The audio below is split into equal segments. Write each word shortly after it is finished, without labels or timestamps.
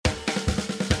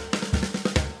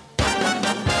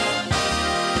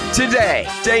Today,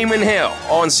 Damon Hill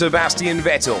on Sebastian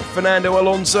Vettel, Fernando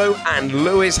Alonso and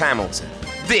Lewis Hamilton.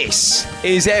 This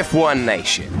is F1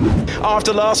 Nation.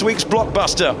 After last week's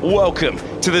blockbuster, welcome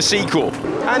to the sequel.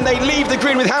 And they leave the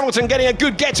grid with Hamilton getting a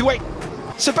good getaway.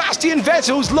 Sebastian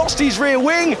Vettel's lost his rear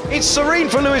wing. It's serene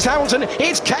for Lewis Hamilton.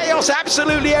 It's chaos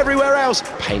absolutely everywhere else.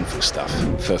 Painful stuff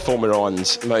for Formula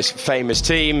One's most famous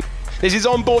team. This is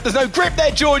on board. There's no grip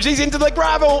there, George. He's into the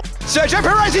gravel. Sergio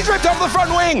Perez, he's ripped off the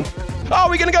front wing. Are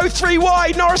we going to go three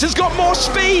wide? Norris has got more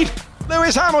speed.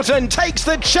 Lewis Hamilton takes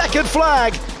the checkered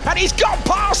flag and he's got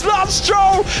past Lance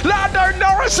Stroll. Lando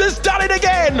Norris has done it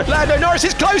again. Lando Norris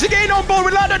is closing in on board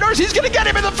with Lando Norris. He's going to get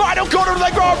him in the final corner of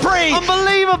the Grand Prix.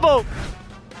 Unbelievable.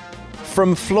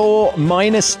 From floor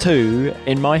 -2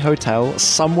 in my hotel,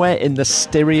 somewhere in the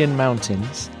Styrian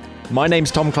Mountains, my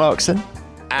name's Tom Clarkson.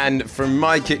 And from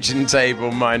my kitchen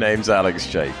table, my name's Alex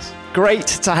Jakes. Great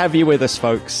to have you with us,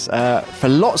 folks, for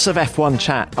lots of F1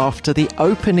 chat after the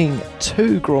opening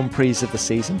 2 Grand Prix of the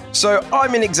season. So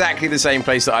I'm in exactly the same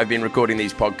place that I've been recording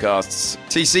these podcasts.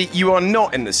 TC, you are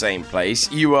not in the same place.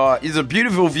 There's a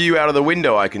beautiful view out of the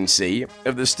window I can see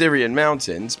of the Styrian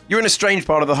Mountains. You're in a strange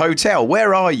part of the hotel.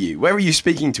 Where are you? Where are you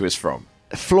speaking to us from?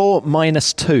 Floor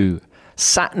 -2,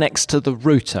 sat next to the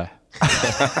router.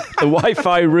 The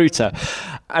Wi-Fi router.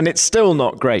 And it's still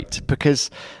not great because,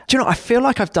 do you know, I feel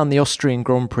like I've done the Austrian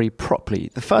Grand Prix properly.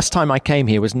 The first time I came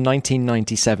here was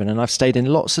 1997 and I've stayed in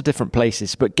lots of different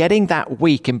places, but getting that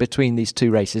week in between these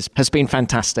 2 races has been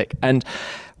fantastic. And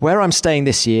where I'm staying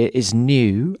this year is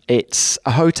new. It's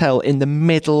a hotel in the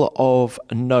middle of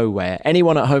nowhere.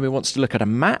 Anyone at home who wants to look at a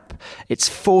map, it's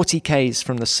 40 k's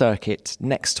from the circuit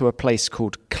next to a place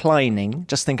called Kleining.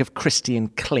 Just think of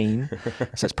Christian Clean.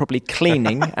 So it's probably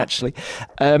cleaning, actually.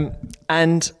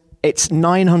 And it's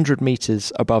 900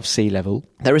 metres above sea level.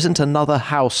 There isn't another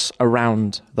house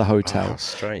around the hotel. Oh,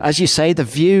 strange. As you say, the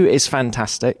view is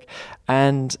fantastic.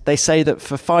 And they say that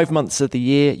for 5 months of the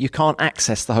year, you can't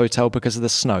access the hotel because of the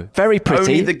snow. Very pretty.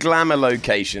 Only the glamour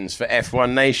locations for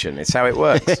F1 Nation. It's how it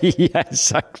works. Yeah,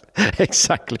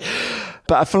 exactly.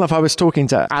 But I feel like I was talking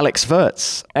to Alex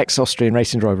Wirtz, ex-Austrian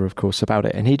racing driver, of course, about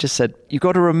it. And he just said, you've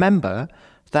got to remember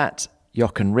that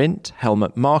Jochen Rindt,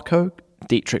 Helmut Marko,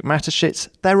 Dietrich Mateschitz,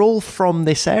 they're all from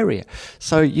this area.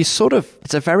 So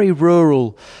it's a very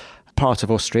rural part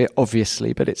of Austria,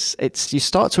 obviously, but it's you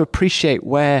start to appreciate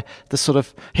where the sort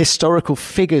of historical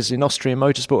figures in Austrian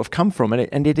motorsport have come from,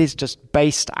 and it is just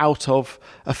based out of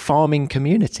a farming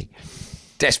community.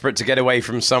 Desperate to get away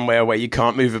from somewhere where you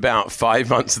can't move about 5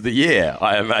 months of the year,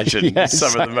 I imagine, Yeah,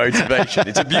 some of the motivation.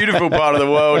 It's a beautiful part of the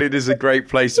world. It is a great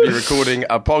place to be recording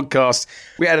a podcast.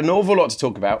 We had an awful lot to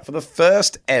talk about for the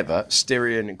first ever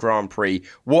Styrian Grand Prix.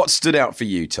 What stood out for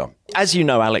you, Tom? As you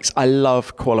know, Alex, I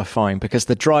love qualifying because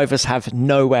the drivers have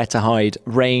nowhere to hide,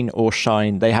 rain or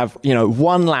shine. They have,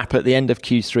 one lap at the end of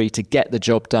Q3 to get the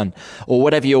job done, or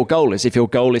whatever your goal is, if your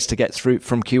goal is to get through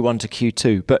from Q1 to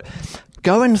Q2. But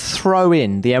go and throw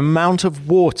in the amount of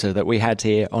water that we had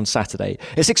here on Saturday.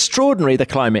 It's extraordinary, the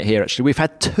climate here, actually. We've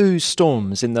had 2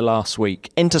 storms in the last week,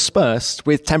 interspersed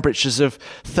with temperatures of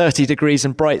 30 degrees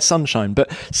and bright sunshine.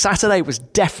 But Saturday was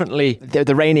definitely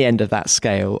the rainy end of that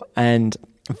scale, and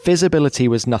visibility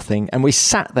was nothing. And we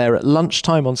sat there at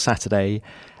lunchtime on Saturday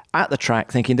at the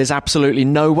track thinking there's absolutely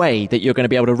no way that you're going to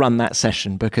be able to run that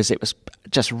session because it was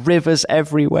just rivers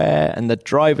everywhere and the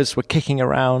drivers were kicking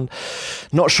around,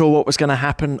 not sure what was going to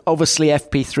happen. Obviously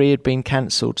FP3 had been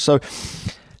cancelled, so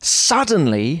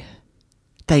suddenly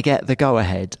they get the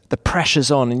go-ahead, the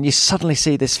pressure's on, and you suddenly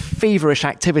see this feverish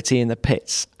activity in the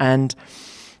pits. And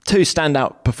 2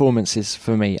 standout performances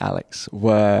for me, Alex,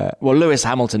 were, Lewis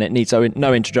Hamilton, it needs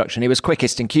no introduction. He was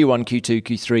quickest in Q1, Q2,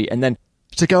 Q3, and then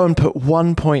to go and put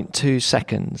 1.2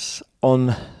 seconds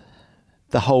on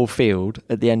the whole field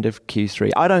at the end of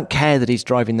Q3. I don't care that he's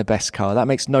driving the best car. That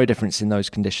makes no difference in those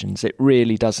conditions. It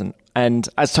really doesn't. And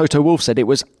as Toto Wolff said, it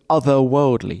was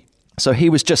otherworldly. So he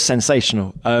was just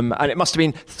sensational. And it must have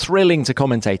been thrilling to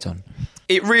commentate on.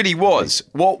 It really was.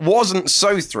 What wasn't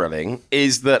so thrilling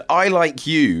is that I, like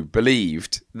you,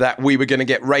 believed that we were going to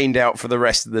get rained out for the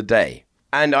rest of the day.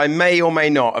 And I may or may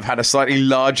not have had a slightly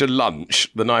larger lunch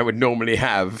than I would normally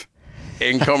have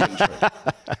in commentary.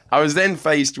 I was then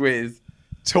faced with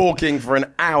talking for an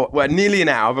hour, nearly an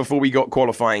hour before we got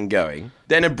qualifying going.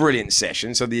 Then a brilliant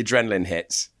session, so the adrenaline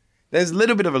hits. There's a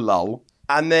little bit of a lull.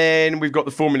 And then we've got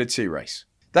the Formula 2 race.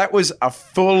 That was a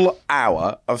full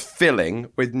hour of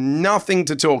filling with nothing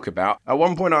to talk about. At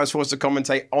one point, I was forced to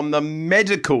commentate on the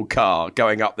medical car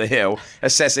going up the hill,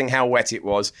 assessing how wet it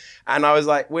was. And I was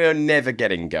like, we're never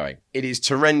getting going. It is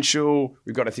torrential.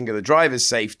 We've got to think of the driver's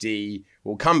safety.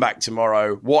 We'll come back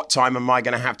tomorrow. What time am I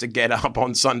going to have to get up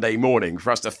on Sunday morning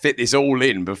for us to fit this all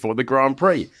in before the Grand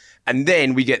Prix? And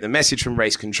then we get the message from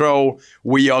race control,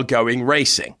 we are going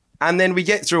racing. And then we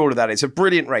get through all of that. It's a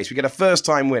brilliant race. We get a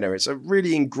first-time winner. It's a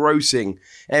really engrossing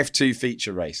F2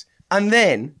 feature race. And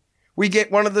then we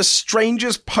get one of the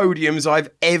strangest podiums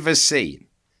I've ever seen.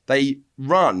 They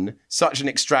run such an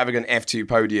extravagant F2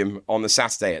 podium on the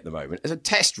Saturday at the moment as a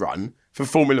test run for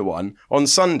Formula One on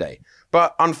Sunday.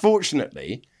 But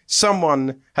unfortunately,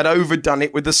 someone had overdone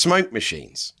it with the smoke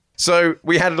machines. So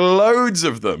we had loads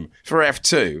of them for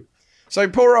F2. So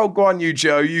poor old Guan Yu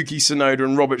Zhou, Yuki Tsunoda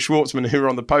and Robert Schwartzman, who were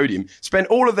on the podium, spent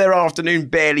all of their afternoon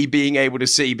barely being able to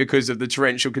see because of the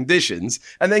torrential conditions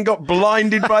and then got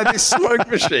blinded by this smoke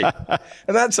machine. And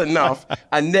that's enough.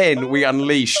 And then we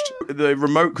unleashed the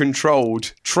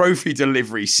remote-controlled trophy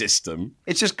delivery system.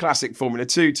 It's just classic Formula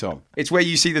 2, Tom. It's where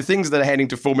you see the things that are heading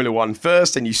to Formula 1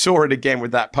 first, and you saw it again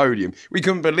with that podium. We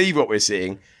couldn't believe what we're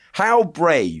seeing. How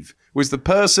brave was the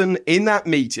person in that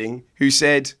meeting who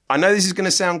said, I know this is going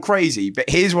to sound crazy, but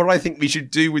here's what I think we should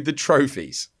do with the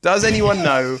trophies. Does anyone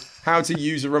know how to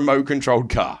use a remote-controlled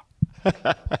car?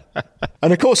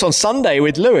 And of course, on Sunday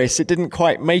with Lewis, it didn't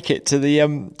quite make it to the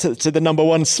to the number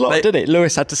one slot, did it?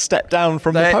 Lewis had to step down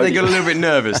from the podium. They got a little bit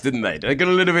nervous, didn't they? They got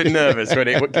a little bit nervous when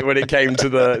it came to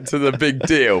the big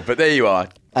deal. But there you are.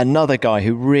 Another guy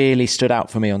who really stood out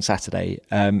for me on Saturday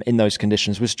in those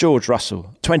conditions was George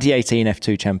Russell, 2018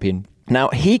 F2 champion. Now,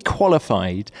 he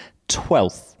qualified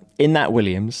 12th in that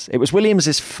Williams. It was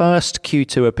Williams' first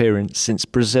Q2 appearance since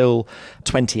Brazil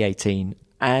 2018.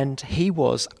 And he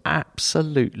was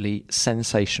absolutely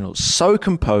sensational. So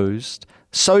composed,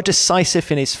 so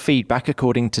decisive in his feedback,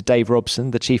 according to Dave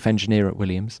Robson, the chief engineer at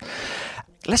Williams.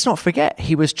 Let's not forget,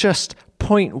 he was just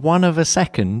 0.1 of a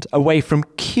second away from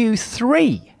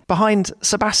Q3, behind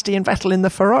Sebastian Vettel in the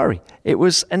Ferrari. It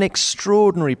was an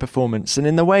extraordinary performance. And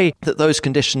in the way that those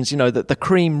conditions, that the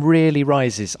cream really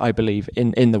rises, I believe,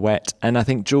 in the wet. And I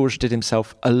think George did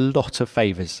himself a lot of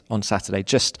favours on Saturday.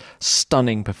 Just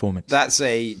stunning performance. That's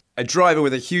a driver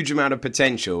with a huge amount of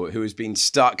potential who has been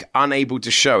stuck, unable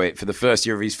to show it for the first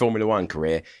year of his Formula One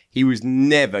career. He was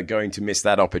never going to miss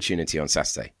that opportunity on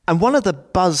Saturday. And one of the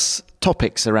buzz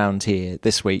topics around here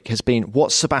this week has been,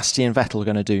 what's Sebastian Vettel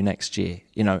going to do next year?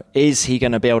 Is he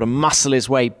going to be able to muscle his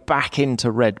way back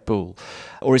into Red Bull?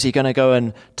 Or is he going to go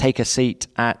and take a seat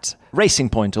at Racing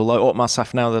Point, although Otmar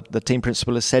Safnauer, the team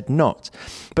principal, has said not.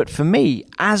 But for me,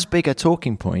 as big a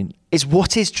talking point is,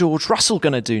 what is George Russell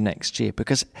going to do next year?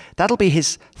 Because that'll be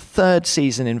his third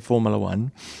season in Formula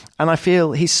One. And I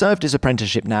feel he's served his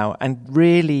apprenticeship now and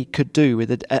really could do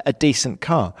with a decent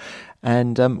car.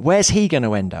 And where's he going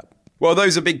to end up? Well,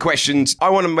 those are big questions. I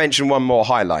want to mention one more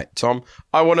highlight, Tom.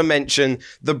 I want to mention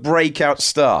the breakout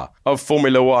star of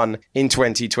Formula One in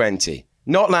 2020.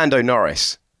 Not Lando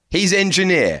Norris. He's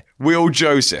engineer, Will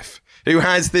Joseph, who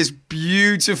has this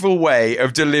beautiful way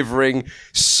of delivering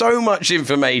so much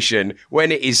information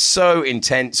when it is so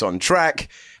intense on track.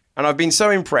 And I've been so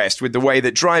impressed with the way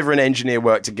that driver and engineer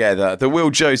work together that Will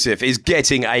Joseph is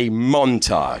getting a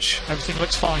montage. Everything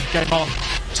looks fine. Game on.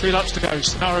 2 laps to go.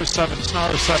 Scenario 7.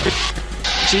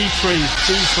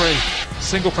 G3.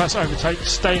 Single press overtake.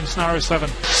 Stay in scenario 7.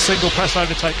 Single press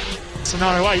overtake.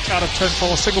 Scenario 8 out of turn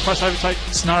 4. Single press overtake.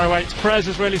 Scenario 8. Perez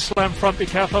is really slow in front. Be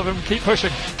careful of him. Keep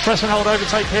pushing. Press and hold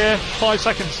overtake here. 5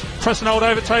 seconds. Press and hold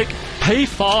overtake.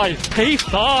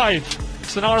 P5.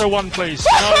 Scenario 1, please.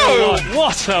 Scenario 1.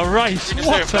 What a race.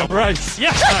 What a race.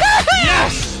 Yes,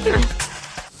 yes.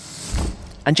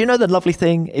 And do you know the lovely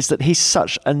thing is that he's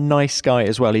such a nice guy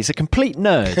as well. He's a complete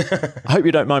nerd. I hope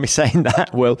you don't mind me saying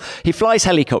that, Will. He flies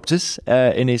helicopters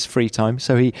in his free time.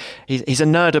 So he's a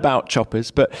nerd about choppers,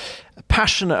 but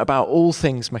passionate about all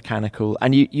things mechanical.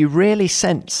 And you really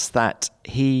sense that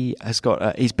he's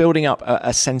building up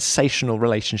a sensational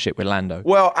relationship with Lando.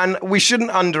 Well, and we shouldn't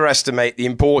underestimate the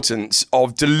importance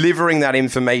of delivering that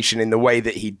information in the way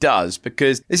that he does,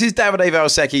 because this is Davide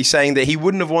Valsecchi saying that he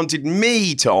wouldn't have wanted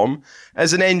me, Tom,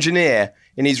 as an engineer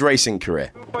in his racing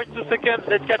career. 2.2 seconds,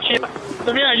 let's catch him.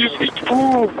 Samir, you speak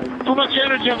too much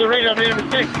energy on the radio. I made a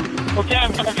mistake. Okay,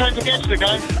 I'm trying to catch the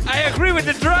guy. I agree with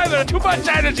the driver. Too much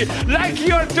energy, like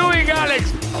you're doing,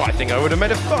 Alex. Oh, I think I would have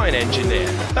made a fine engineer.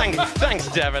 Thanks,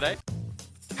 Davide.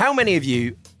 How many of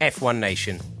you, F1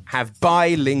 Nation, have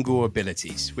bilingual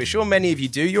abilities? We're sure many of you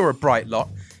do. You're a bright lot.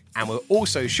 And we're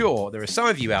also sure there are some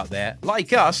of you out there,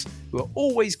 like us, who are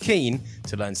always keen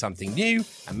to learn something new,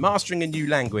 and mastering a new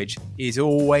language is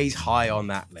always high on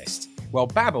that list. Well,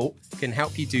 Babbel can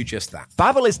help you do just that.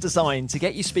 Babbel is designed to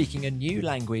get you speaking a new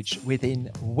language within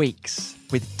weeks,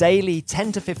 with daily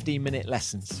 10 to 15 minute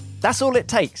lessons. That's all it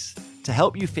takes to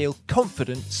help you feel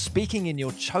confident speaking in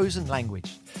your chosen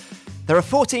language. There are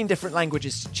 14 different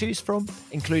languages to choose from,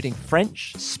 including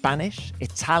French, Spanish,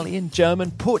 Italian,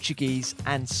 German, Portuguese,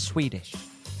 and Swedish.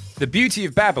 The beauty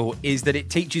of Babbel is that it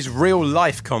teaches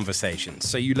real-life conversations,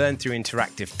 so you learn through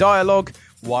interactive dialogue,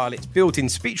 while its built-in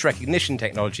speech recognition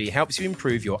technology helps you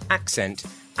improve your accent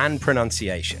and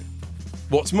pronunciation.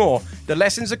 What's more, the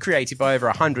lessons are created by over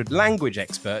 100 language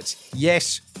experts,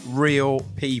 yes, real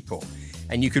people.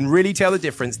 And you can really tell the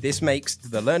difference this makes to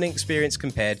the learning experience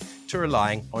compared to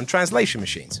relying on translation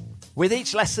machines. With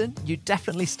each lesson, you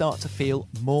definitely start to feel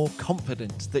more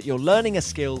confident that you're learning a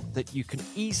skill that you can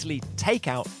easily take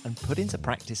out and put into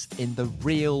practice in the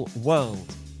real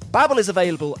world. Babbel is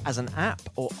available as an app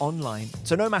or online,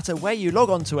 so no matter where you log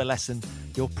on to a lesson,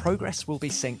 your progress will be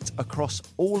synced across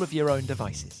all of your own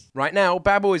devices. Right now,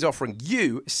 Babbel is offering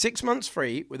you 6 months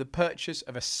free with a purchase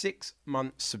of a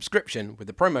 6-month subscription with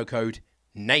the promo code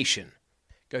NATION.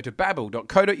 Go to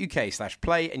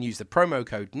babbel.co.uk/play and use the promo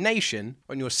code NATION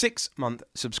on your 6-month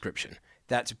subscription.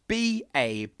 That's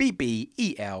babbel.co.uk/play,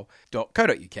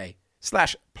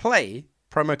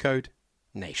 promo code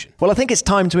NATION. Well, I think it's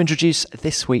time to introduce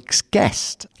this week's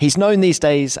guest. He's known these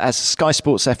days as Sky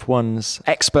Sports F1's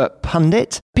expert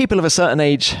pundit. People of a certain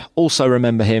age also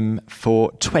remember him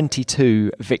for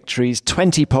 22 victories,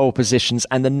 20 pole positions,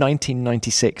 and the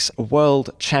 1996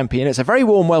 World Champion. It's a very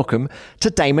warm welcome to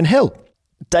Damon Hill.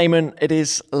 Damon, it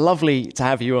is lovely to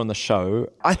have you on the show.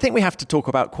 I think we have to talk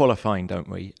about qualifying, don't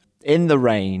we? In the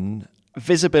rain,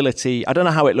 visibility, I don't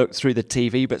know how it looked through the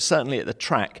TV, but certainly at the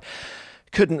track,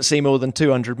 couldn't see more than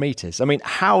 200 metres. I mean,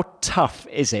 how tough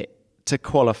is it to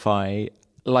qualify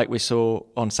like we saw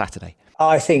on Saturday?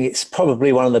 I think it's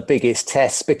probably one of the biggest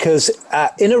tests because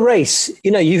in a race,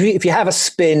 if you have a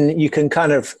spin, you can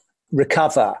kind of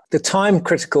recover. The time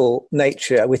critical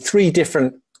nature with 3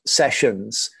 different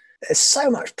sessions, there's so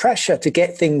much pressure to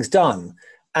get things done.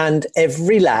 And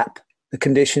every lap, the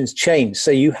conditions change.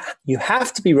 So you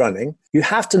have to be running. You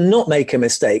have to not make a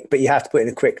mistake, but you have to put in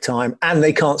a quick time. And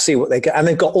they can't see what they get. And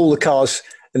they've got all the cars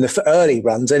in the early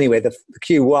runs anyway, the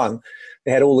Q1.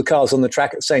 They had all the cars on the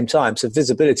track at the same time. So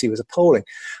visibility was appalling.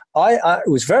 It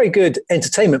was very good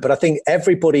entertainment, but I think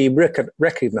everybody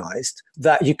recognized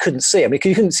that you couldn't see. I mean,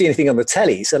 you couldn't see anything on the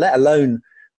telly. So let alone,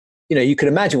 you can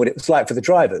imagine what it was like for the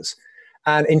drivers.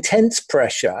 And intense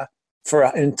pressure for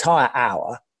an entire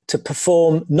hour to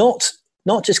perform, not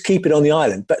just keep it on the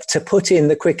island, but to put in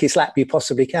the quickest lap you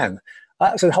possibly can.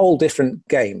 That's a whole different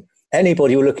game.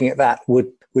 Anybody who were looking at that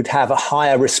would have a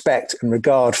higher respect and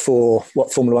regard for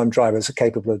what Formula One drivers are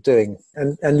capable of doing.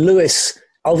 And Lewis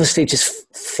obviously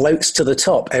just floats to the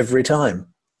top every time.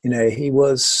 He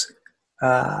was,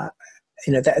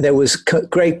 there was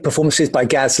great performances by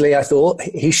Gasly, I thought.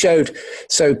 He showed,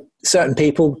 so certain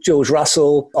people, George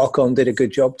Russell, Ocon did a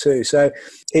good job too. So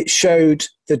it showed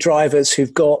the drivers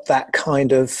who've got that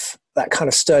kind of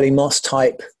Stirling Moss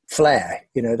type flair,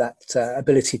 that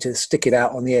ability to stick it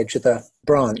out on the edge of the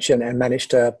branch and manage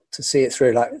to see it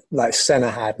through like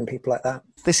Senna had and people like that.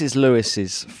 This is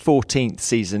Lewis's 14th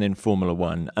season in Formula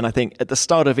One. And I think at the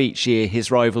start of each year,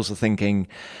 his rivals are thinking,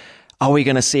 are we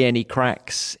going to see any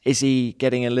cracks? Is he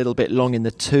getting a little bit long in the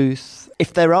tooth?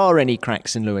 If there are any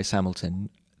cracks in Lewis Hamilton,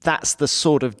 that's the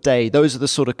sort of day, those are the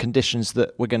sort of conditions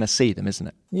that we're going to see them, isn't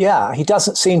it? Yeah, he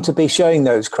doesn't seem to be showing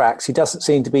those cracks. He doesn't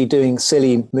seem to be doing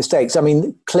silly mistakes. I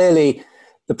mean, clearly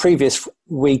the previous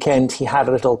weekend he had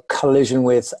a little collision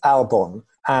with Albon,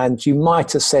 and you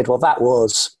might have said, well, that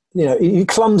was,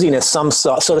 clumsiness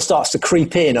sort of starts to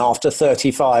creep in after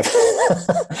 35.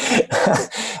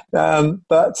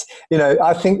 But,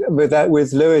 I think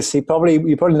with Lewis, you're probably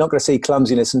not going to see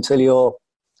clumsiness until you're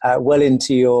well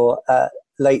into your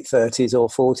late 30s or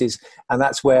 40s, and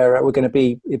that's where it'd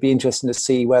be interesting to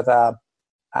see whether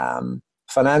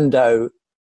Fernando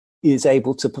is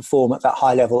able to perform at that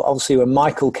high level. Obviously, when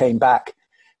Michael came back,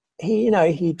 he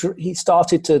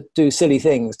started to do silly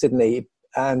things, didn't he?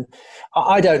 And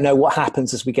I don't know what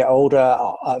happens as we get older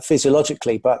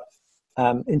physiologically, but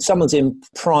in someone's in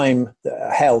prime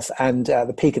health and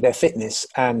the peak of their fitness,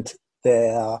 and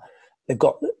they've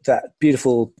got that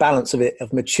beautiful balance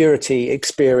of maturity,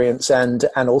 experience, and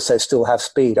also still have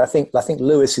speed. I think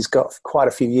Lewis has got quite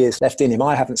a few years left in him.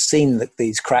 I haven't seen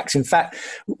these cracks. In fact,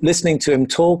 listening to him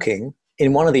talking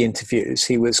in one of the interviews,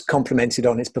 he was complimented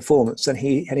on his performance, and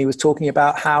he was talking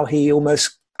about how he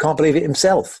almost can't believe it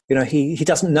himself. He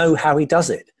doesn't know how he does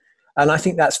it. And I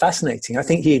think that's fascinating. I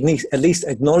think he at least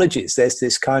acknowledges there's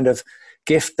this kind of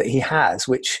gift that he has,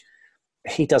 which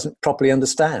he doesn't properly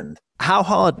understand. How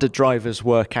hard do drivers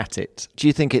work at it? Do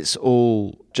you think it's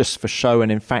all just for show,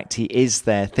 and in fact he is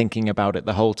there thinking about it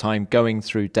the whole time, going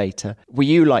through data? Were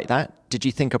you like that? Did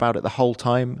you think about it the whole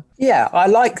time? Yeah, I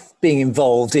like being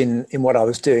involved in what I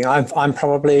was doing.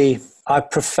 I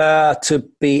prefer to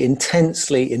be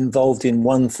intensely involved in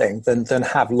one thing than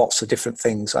have lots of different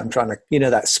things. I'm trying to,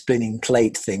 that spinning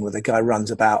plate thing where the guy runs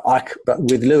about. But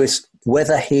with Lewis,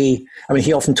 he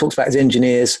often talks about his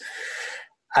engineers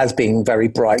as being very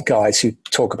bright guys who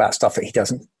talk about stuff that he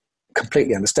doesn't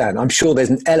completely understand. I'm sure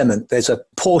there's a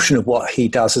portion of what he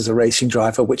does as a racing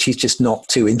driver which he's just not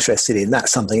too interested in.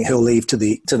 That's something he'll leave to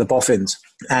the boffins.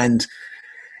 And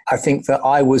I think that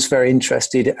I was very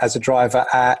interested as a driver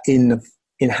in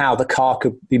how the car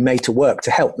could be made to work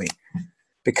to help me,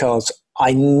 because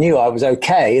I knew I was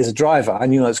okay as a driver. I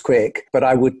knew I was quick, but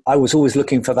I was always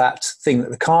looking for that thing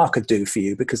that the car could do for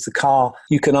you, because the car,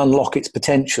 you can unlock its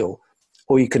potential,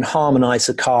 or you can harmonize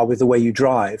the car with the way you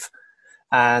drive,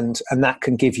 and that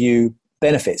can give you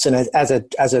benefits. And as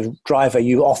a driver,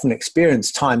 you often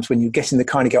experience times when you get in the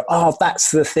car and you go, "Oh,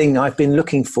 that's the thing I've been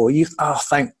looking for."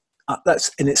 And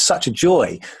it's such a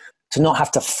joy to not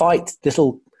have to fight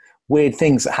little weird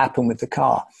things that happen with the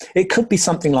car. It could be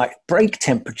something like brake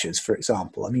temperatures, for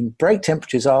example. I mean, brake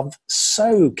temperatures are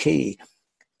so key,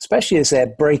 especially as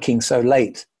they're braking so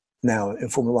late now in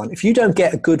Formula One. If you don't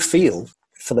get a good feel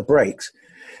for the brakes,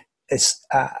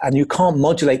 and you can't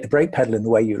modulate the brake pedal in the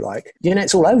way you like,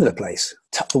 it's all over the place.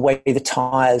 The way the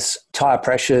tire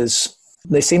pressures,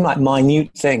 they seem like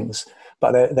minute things,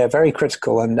 but they're very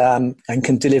critical and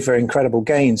can deliver incredible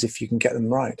gains if you can get them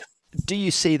right. Do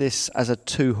you see this as a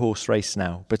two-horse race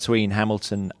now between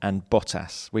Hamilton and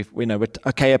Bottas?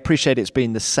 I appreciate it's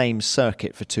been the same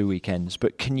circuit for 2 weekends,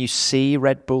 but can you see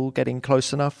Red Bull getting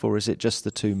close enough, or is it just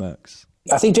the two Mercs?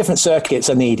 I think different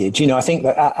circuits are needed. I think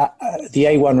that the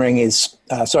A1 ring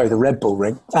the Red Bull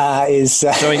ring is...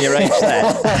 Showing your age there.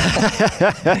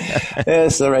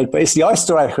 Yes, but it's the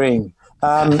Österreich-Ring.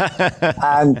 I'm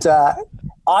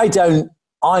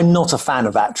not a fan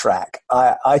of that track.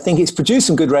 I think it's produced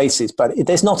some good races, but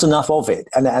there's not enough of it.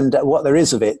 And what there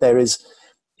is of it, there is,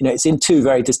 it's in two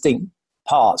very distinct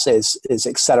parts. There's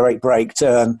accelerate, brake,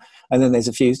 turn, and then there's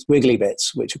a few wiggly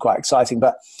bits, which are quite exciting.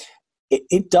 But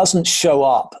it doesn't show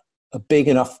up a big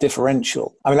enough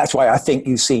differential. I mean, that's why I think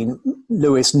you've seen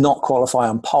Lewis not qualify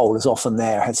on pole as often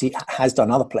there as he has done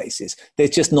other places. There's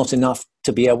just not enough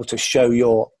to be able to show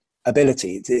your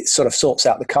ability. It sort of sorts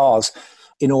out the cars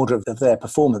in order of their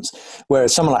performance.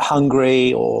 Whereas someone like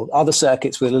Hungary or other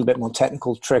circuits with a little bit more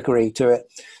technical trickery to it,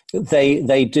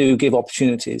 they do give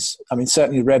opportunities. I mean,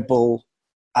 certainly Red Bull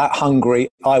at Hungary,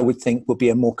 I would think, would be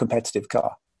a more competitive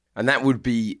car. And that would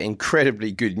be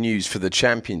incredibly good news for the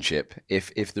championship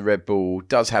if the Red Bull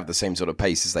does have the same sort of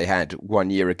pace as they had 1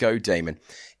 year ago, Damon.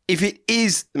 If it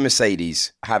is the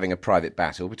Mercedes having a private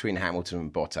battle between Hamilton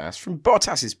and Bottas, from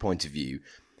Bottas's point of view,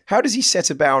 how does he set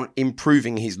about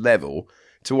improving his level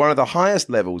to one of the highest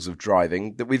levels of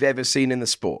driving that we've ever seen in the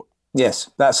sport?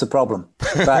 Yes, that's the problem.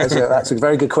 That's a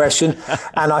very good question.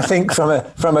 And I think from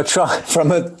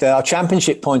a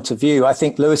championship point of view, I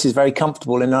think Lewis is very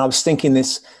comfortable. And I was thinking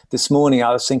this morning,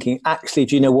 actually,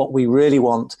 do you know what we really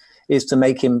want is to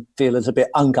make him feel a little bit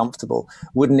uncomfortable.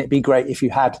 Wouldn't it be great if you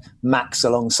had Max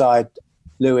alongside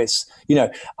Lewis?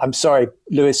 I'm sorry,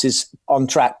 Lewis is on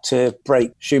track to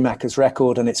break Schumacher's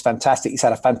record, and it's fantastic. He's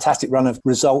had a fantastic run of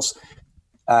results.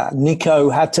 Nico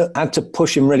had to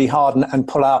push him really hard and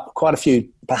pull out quite a few.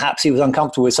 Perhaps he was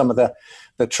uncomfortable with some of the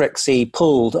tricks he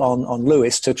pulled on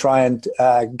Lewis to try and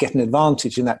get an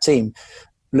advantage in that team.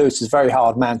 Lewis is a very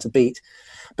hard man to beat,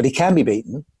 but he can be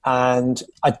beaten. And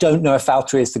I don't know if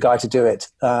Valtteri is the guy to do it.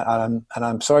 And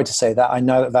I'm sorry to say that. I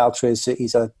know that Valtteri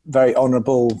he's a very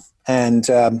honourable and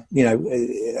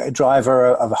a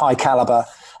driver of high calibre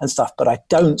and stuff. But I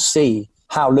don't see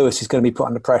how Lewis is going to be put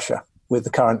under pressure with the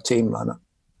current team lineup.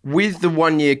 With the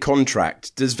 1 year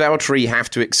contract, does Valtteri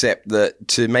have to accept that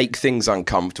to make things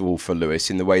uncomfortable for Lewis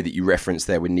in the way that you referenced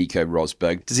there with Nico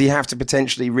Rosberg, does he have to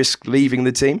potentially risk leaving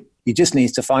the team? He just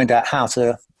needs to find out how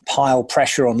to pile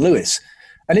pressure on Lewis.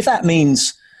 And if that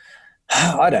means,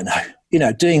 I don't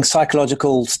know, doing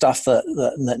psychological stuff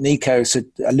that Nico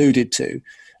alluded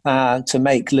to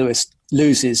make Lewis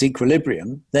lose his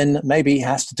equilibrium, then maybe he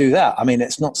has to do that. I mean,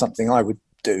 it's not something I would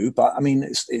do, but I mean,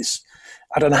 it's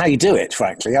I don't know how you do it,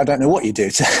 frankly. I don't know what you do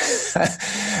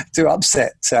to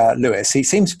upset Lewis. He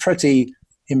seems pretty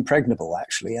impregnable,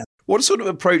 actually. What sort of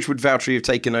approach would Valtteri have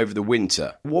taken over the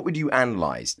winter? What would you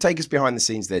analyse? Take us behind the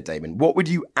scenes there, Damon. What would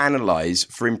you analyse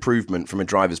for improvement from a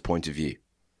driver's point of view?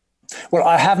 Well,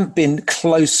 I haven't been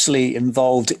closely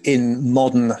involved in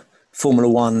modern Formula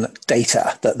One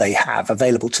data that they have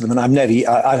available to them. And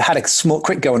I've had a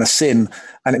quick go on a sim,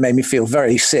 and it made me feel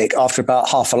very sick after about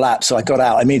half a lap. So I got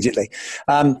out immediately.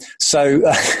 But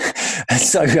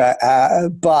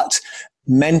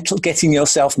getting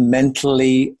yourself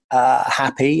mentally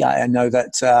happy. I know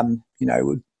that, we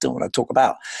don't want to talk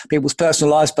about people's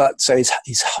personal lives, but so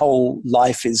his whole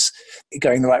life is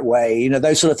going the right way.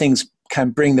 Those sort of things can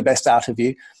bring the best out of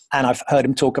you. And I've heard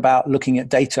him talk about looking at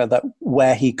data that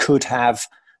where he could have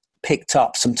picked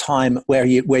up some time where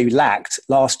he lacked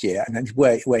last year, and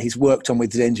where he's worked on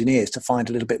with his engineers to find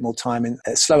a little bit more time in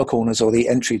slower corners, or the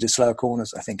entry to slower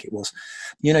corners, I think it was.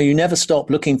 You never stop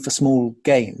looking for small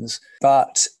gains,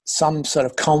 but some sort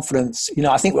of confidence.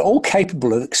 I think we're all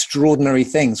capable of extraordinary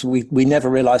things we never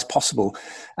realized possible.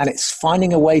 And it's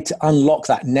finding a way to unlock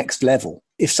that next level.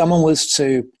 If someone was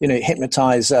to,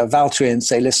 hypnotize Valtteri and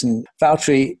say, listen,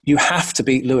 Valtteri, you have to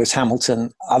beat Lewis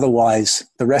Hamilton, otherwise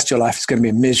the rest of your life is going to be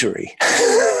a misery.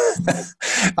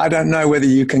 I don't know whether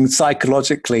you can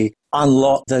psychologically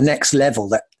unlock the next level.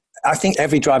 That I think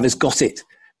every driver's got it,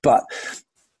 but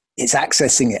it's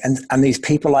accessing it. And these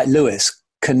people like Lewis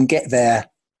can get there.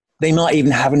 They might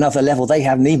even have another level they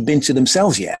haven't even been to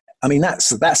themselves yet. I mean, that's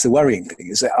the worrying thing,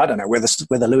 is that I don't know whether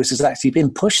Lewis has actually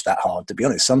been pushed that hard, to be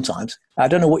honest, sometimes. I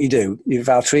don't know what you do,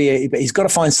 Valtteri, but he's got to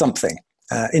find something,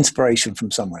 inspiration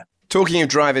from somewhere. Talking of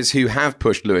drivers who have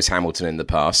pushed Lewis Hamilton in the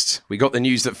past, we got the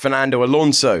news that Fernando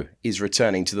Alonso is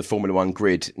returning to the Formula One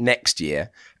grid next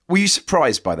year. Were you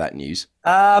surprised by that news?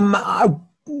 I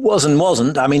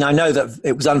wasn't. I mean, I know that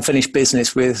it was unfinished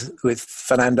business with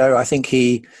Fernando. I think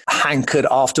he hankered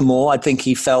after more. I think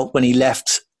he felt when he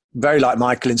left, very like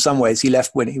Michael in some ways, he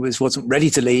left when he wasn't ready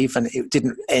to leave, and it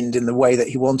didn't end in the way that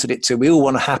he wanted it to. We all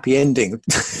want a happy ending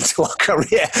to our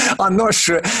career. I'm not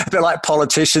sure. A bit like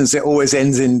politicians, it always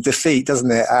ends in defeat,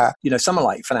 doesn't it? Someone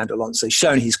like Fernando Alonso has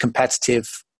shown he's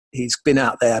competitive. He's been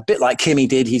out there, a bit like Kimi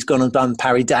did. He's gone and done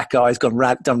Paris-Dakar. He's done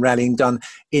rallying, done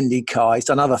IndyCar. He's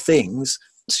done other things.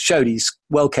 Showed he's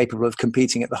well capable of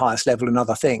competing at the highest level in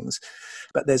other things.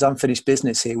 But there's unfinished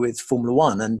business here with Formula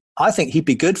One. And I think he'd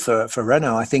be good for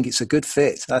Renault. I think it's a good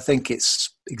fit. I think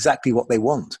it's exactly what they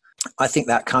want. I think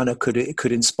that kind of could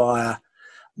inspire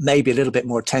maybe a little bit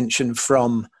more attention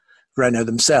from Renault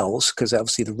themselves, because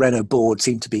obviously the Renault board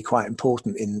seemed to be quite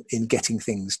important in getting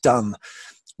things done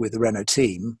with the Renault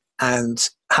team. And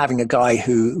having a guy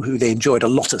who they enjoyed a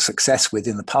lot of success with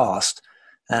in the past,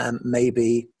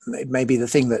 maybe the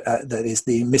thing that is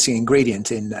the missing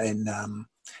ingredient in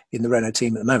the Renault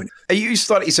team at the moment. Are you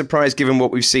slightly surprised, given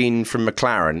what we've seen from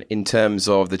McLaren in terms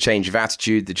of the change of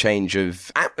attitude, the change of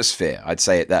atmosphere, I'd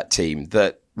say, at that team,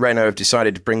 that Renault have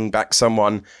decided to bring back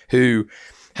someone who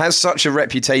has such a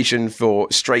reputation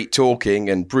for straight talking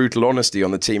and brutal honesty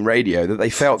on the team radio that they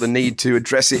felt the need to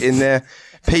address it in their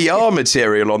PR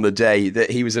material on the day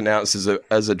that he was announced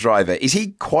as a driver? Is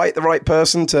he quite the right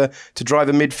person to drive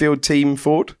a midfield team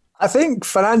forward? I think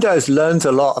Fernando's learned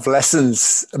a lot of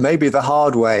lessons, maybe the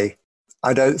hard way.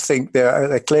 I don't think there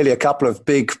are clearly a couple of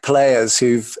big players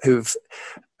who've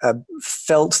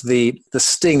felt the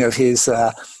sting of his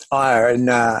ire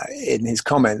in his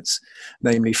comments,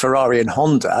 namely Ferrari and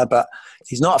Honda. But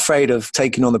he's not afraid of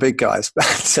taking on the big guys.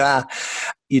 But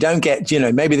you don't get,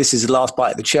 maybe this is the last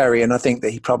bite of the cherry, and I think that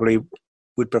he probably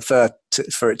would prefer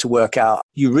for it to work out.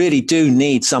 You really do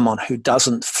need someone who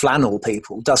doesn't flannel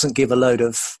people, doesn't give a load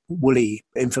of woolly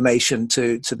information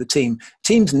to the team.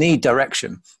 Teams need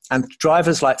direction, and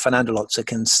drivers like Fernando Alonso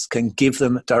can give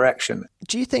them direction.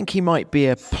 Do you think he might be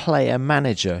a player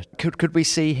manager? Could we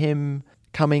see him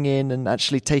coming in and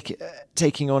actually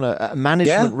taking on a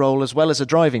management role as well as a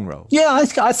driving role? Yeah,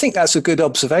 I think that's a good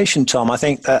observation, Tom. I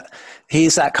think that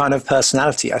he's that kind of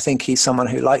personality. I think he's someone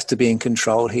who likes to be in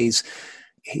control. He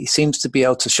seems to be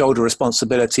able to shoulder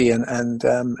responsibility and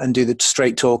do the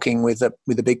straight talking with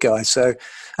the big guys. So,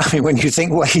 I mean, when you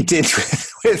think what he did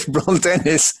with Ron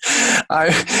Dennis,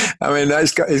 I mean,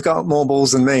 he's got more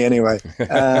balls than me anyway.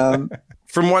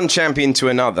 From one champion to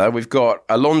another, we've got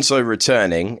Alonso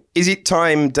returning. Is it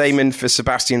time, Damon, for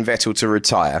Sebastian Vettel to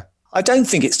retire? I don't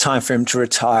think it's time for him to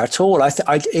retire at all.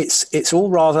 It's all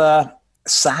rather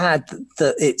sad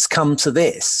that it's come to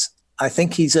this. I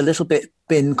think he's a little bit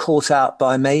been caught out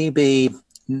by maybe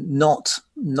not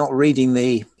reading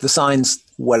the signs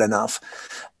well enough,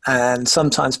 and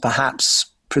sometimes perhaps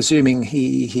presuming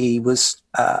he was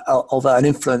of an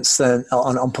influence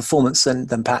on performance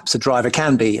than perhaps a driver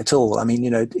can be at all. I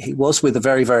mean, he was with a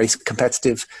very, very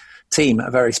competitive team at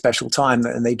a very special time,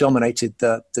 and they dominated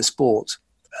the sport.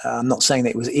 I'm not saying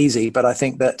that it was easy, but I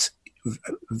think that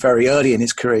very early in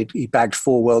his career, he bagged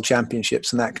 4 world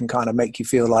championships, and that can kind of make you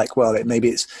feel like, well,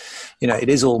 it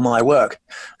is all my work.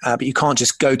 But you can't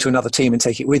just go to another team and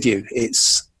take it with you.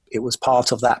 It was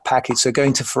part of that package. So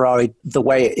going to Ferrari, the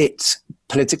way it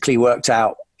politically worked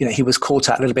out, he was caught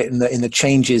out a little bit in the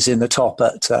changes in the top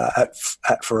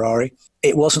at Ferrari.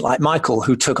 It wasn't like Michael,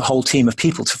 who took a whole team of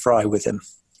people to Ferrari with him.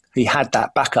 He had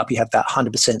that backup. He had that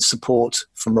 100% support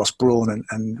from Ross Brawn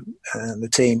and the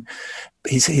team.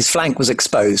 His flank was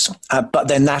exposed. But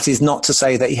then that is not to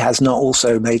say that he has not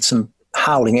also made some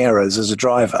howling errors as a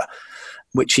driver,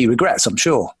 which he regrets, I'm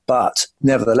sure. But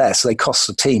nevertheless, they cost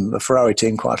the Ferrari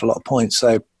team, quite a lot of points.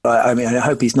 So, I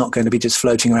hope he's not going to be just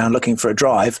floating around looking for a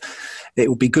drive. It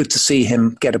would be good to see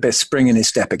him get a bit of spring in his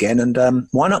step again. And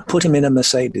why not put him in a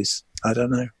Mercedes? I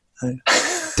don't know.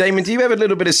 Damon, do you have a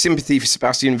little bit of sympathy for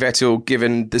Sebastian Vettel,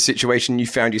 given the situation you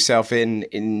found yourself in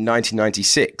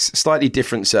 1996? Slightly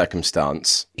different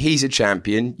circumstance. He's a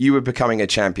champion. You were becoming a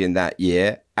champion that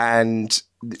year. And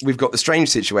we've got the strange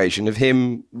situation of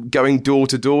him going door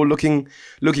to door, looking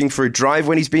for a drive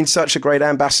when he's been such a great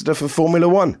ambassador for Formula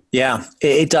One. Yeah,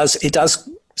 it does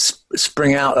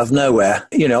spring out of nowhere.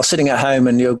 Sitting at home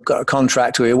and you've got a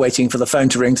contract where you're waiting for the phone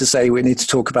to ring to say we need to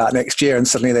talk about next year, and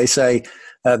suddenly they say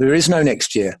there is no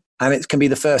next year, and it can be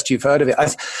the first you've heard of it.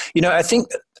 I think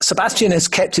Sebastian has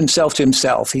kept himself to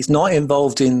himself. He's not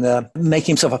involved in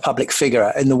making himself a public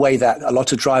figure in the way that a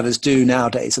lot of drivers do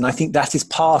nowadays, and I think that is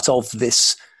part of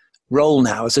this role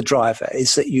now as a driver,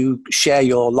 is that you share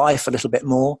your life a little bit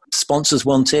more. Sponsors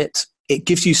want it. It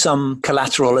gives you some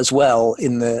collateral as well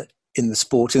in the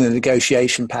sport, in the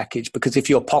negotiation package, because if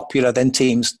you're popular, then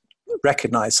teams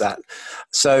recognize that.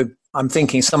 So I'm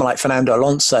thinking someone like Fernando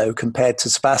Alonso compared to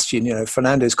Sebastian.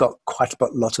 Fernando's got quite a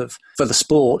lot of, for the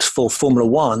sport, for Formula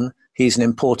One, he's an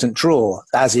important draw,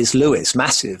 as is Lewis,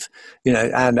 massive,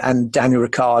 and Daniel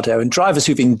Ricciardo, and drivers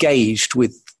who've engaged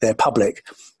with their public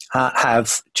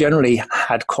have generally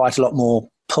had quite a lot more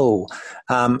pull.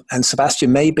 And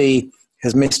Sebastian maybe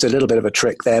has missed a little bit of a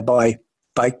trick there by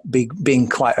being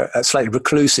quite slightly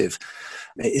reclusive.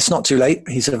 It's not too late.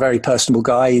 He's a very personable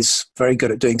guy. He's very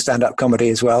good at doing stand-up comedy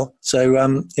as well.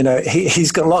 So,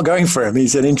 he's got a lot going for him.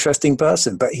 He's an interesting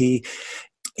person, but he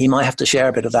might have to share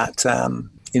a bit of that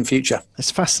in future.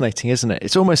 It's fascinating, isn't it?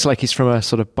 It's almost like he's from a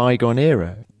sort of bygone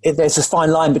era. There's this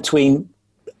fine line between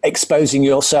exposing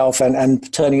yourself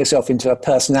and turning yourself into a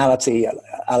personality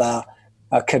a la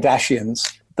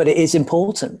Kardashians. But it is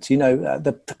important,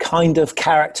 the kind of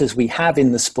characters we have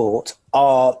in the sport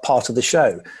are part of the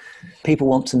show. People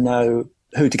want to know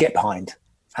who to get behind.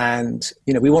 And,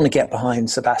 we want to get behind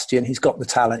Sebastian. He's got the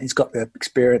talent, he's got the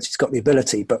experience, he's got the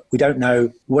ability, but we don't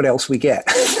know what else we get.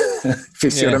 If you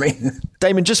see what I mean.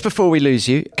 Damon, just before we lose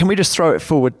you, can we just throw it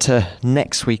forward to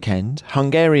next weekend,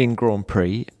 Hungarian Grand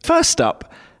Prix? First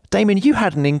up, Damon, you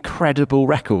had an incredible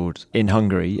record in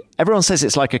Hungary. Everyone says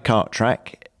it's like a kart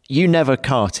track. You never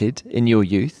karted in your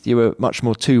youth. You were much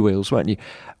more two wheels, weren't you?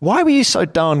 Why were you so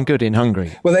darn good in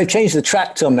Hungary? Well, they've changed the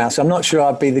track, Tom, now, so I'm not sure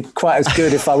I'd be quite as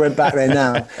good if I went back there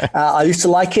now. I used to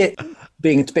like it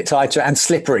being a bit tighter and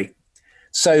slippery.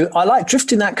 So I like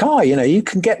drifting that car. You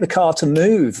can get the car to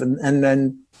move and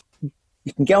then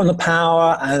you can get on the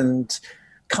power and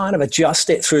kind of adjust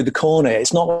it through the corner.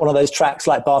 It's not one of those tracks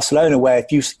like Barcelona where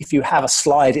if you have a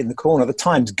slide in the corner, the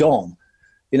time's gone.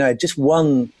 Just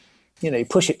one... you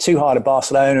push it too hard at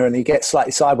Barcelona and you get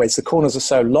slightly sideways. The corners are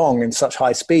so long and such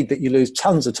high speed that you lose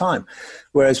tons of time.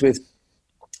 Whereas with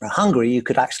Hungary, you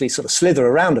could actually sort of slither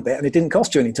around a bit and it didn't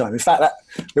cost you any time. In fact,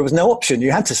 there was no option.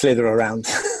 You had to slither around.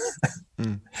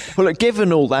 Well, look,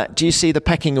 given all that, do you see the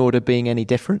pecking order being any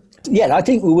different? Yeah, I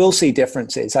think we will see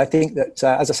differences. I think that,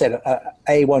 as I said,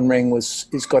 A1 ring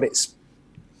has got its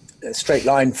straight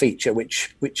line feature,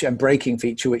 which and braking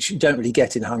feature, which you don't really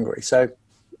get in Hungary. So,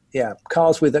 yeah,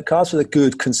 cars with a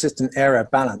good, consistent aero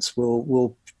balance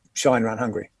will shine around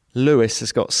Hungary. Lewis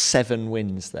has got 7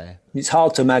 wins there. It's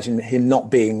hard to imagine him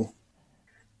not being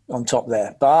on top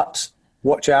there. But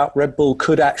watch out, Red Bull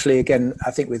could actually, again,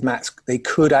 I think with Max, they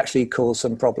could actually cause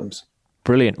some problems.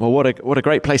 Brilliant. Well, what a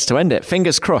great place to end it.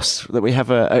 Fingers crossed that we have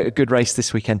a good race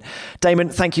this weekend. Damon,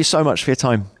 thank you so much for your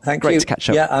time. Thank you. Great to catch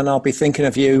up. Yeah, and I'll be thinking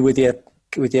of you with your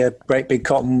great big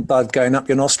cotton bud going up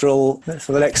your nostril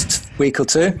for the next week or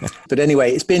two. But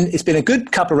anyway, it's been a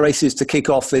good couple of races to kick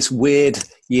off this weird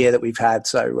year that we've had.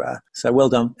 So well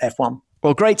done, F1.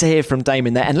 Well, great to hear from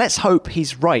Damon there. And let's hope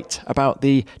he's right about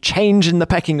the change in the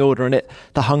pecking order and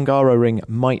the Hungaroring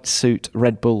might suit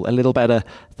Red Bull a little better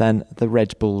than the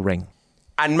Red Bull Ring.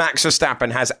 And Max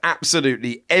Verstappen has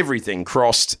absolutely everything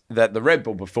crossed that the Red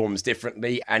Bull performs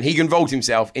differently, and he can vault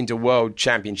himself into world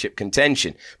championship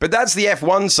contention. But that's the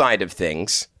F1 side of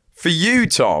things. For you,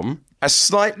 Tom, a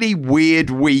slightly weird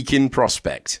week in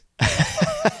prospect.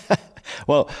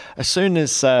 Well, as soon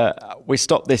as we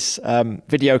stop this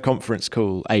video conference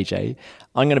call, AJ,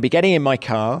 I'm going to be getting in my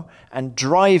car and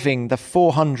driving the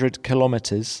 400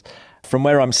 kilometres from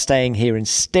where I'm staying here in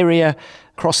Styria,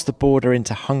 across the border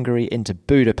into Hungary, into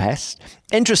Budapest.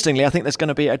 Interestingly, I think there's going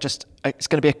to be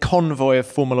a convoy of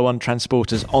Formula One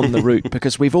transporters on the route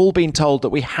because we've all been told that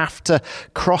we have to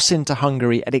cross into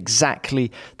Hungary at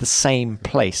exactly the same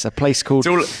place, a place called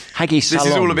Hagi Salon.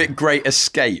 This is all a bit Great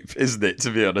Escape, isn't it, to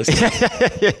be honest?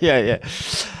 Yeah.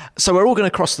 So we're all going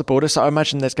to cross the border, so I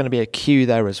imagine there's going to be a queue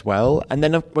there as well. And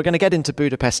then we're going to get into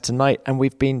Budapest tonight, and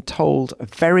we've been told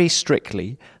very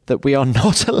strictly that we are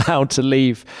not allowed to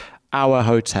leave our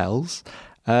hotels.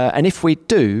 And if we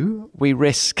do, we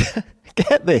risk,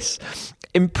 get this,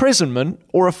 imprisonment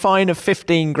or a fine of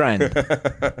 15 grand.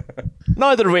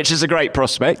 Neither of which is a great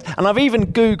prospect. And I've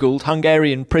even Googled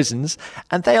Hungarian prisons,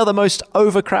 and they are the most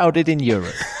overcrowded in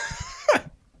Europe.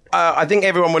 I think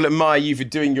everyone will admire you for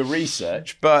doing your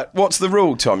research, but what's the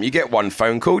rule, Tom? You get one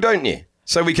phone call, don't you?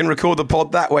 So we can record the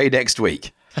pod that way next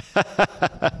week.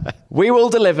 We will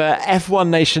deliver F1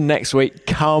 Nation next week,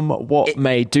 come what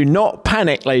may. Do not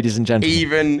panic, ladies and gentlemen.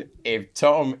 Even if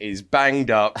Tom is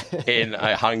banged up in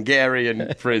a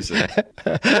Hungarian prison.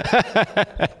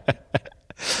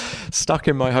 Stuck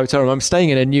in my hotel room. I'm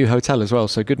staying in a new hotel as well,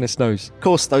 so goodness knows. Of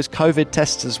course, those COVID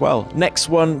tests as well. Next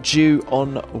one due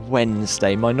on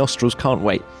Wednesday. My nostrils can't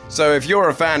wait. So if you're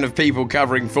a fan of people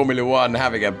covering Formula One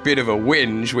having a bit of a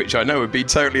whinge, which I know would be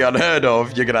totally unheard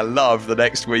of, you're going to love the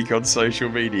next week on social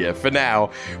media. For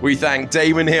now, we thank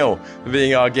Damon Hill for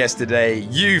being our guest today,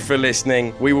 you for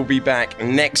listening. We will be back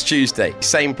next Tuesday,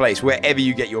 same place, wherever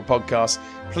you get your podcasts.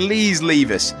 Please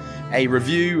leave us a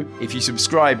review if you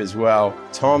subscribe as well.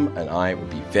 Tom and I will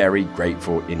be very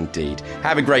grateful indeed.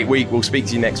 Have a great week. We'll speak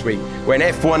to you next week when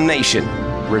F1 Nation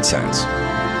returns.